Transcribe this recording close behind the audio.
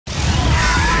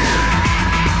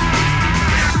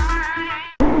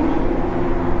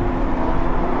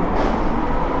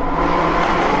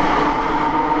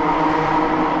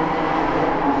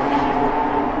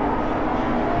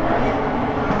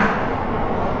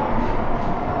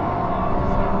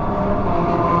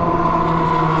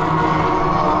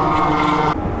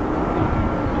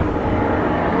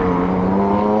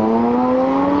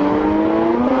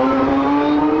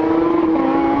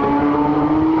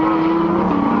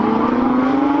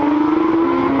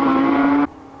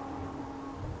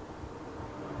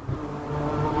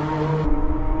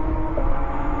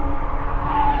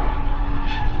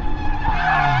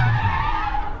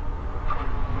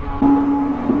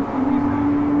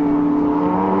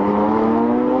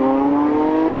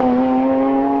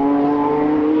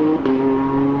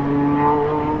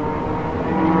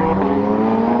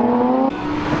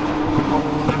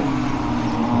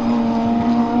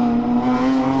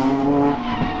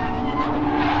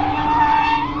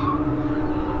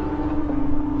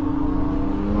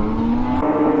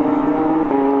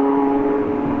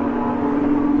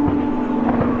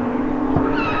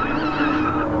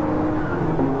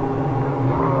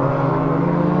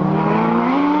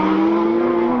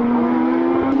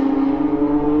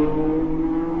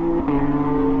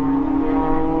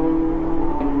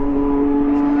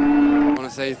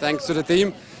thanks to the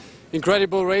team.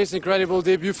 Incredible race, incredible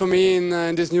debut for me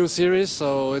in this new series,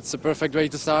 so it's a perfect way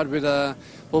to start with a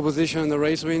pole position and a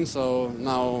race win. So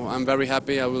now I'm very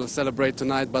happy. I will celebrate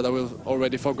tonight, but I will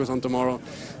already focus on tomorrow.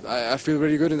 I feel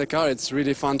really good in the car. It's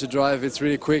really fun to drive. It's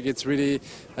really quick. It's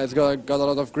got a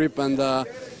lot of grip, and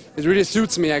it really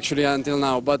suits me actually until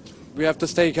now. But we have to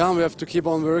stay calm. We have to keep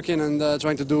on working and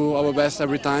trying to do our best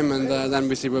every time, and then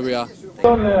we see where we are.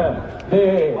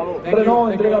 De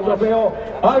Renault entrega el trofeo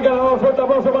al ganador. Fuerte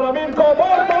aplauso para Mirko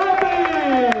Bortolotti.